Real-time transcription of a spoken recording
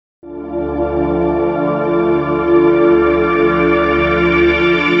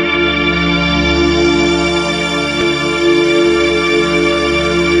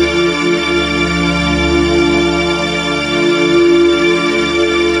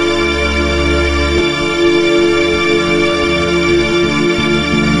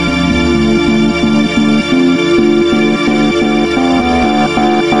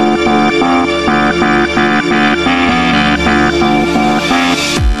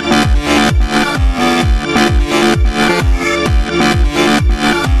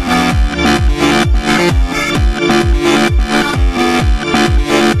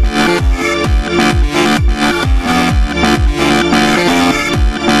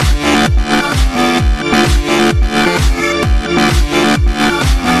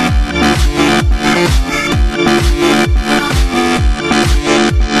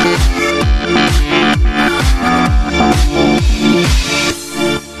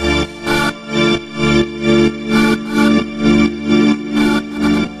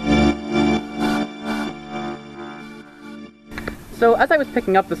So as I was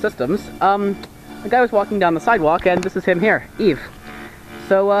picking up the systems, a guy was walking down the sidewalk, and this is him here, Eve.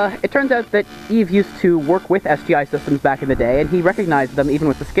 So it turns out that Eve used to work with SGI systems back in the day, and he recognized them even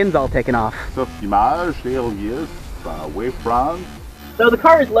with the skins all taken off. Optimal, Sterilius, wavefront. So the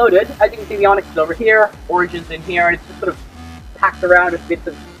car is loaded. As you can see, the Onyx is over here, Origin's in here, and it's just sort of packed around with bits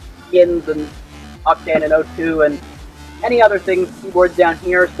of skins and Octane and O2 and any other things, keyboards down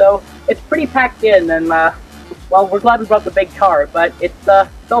here. So it's pretty packed in, and well, we're glad we brought the big car, but it's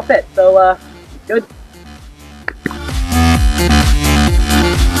all fit, so good.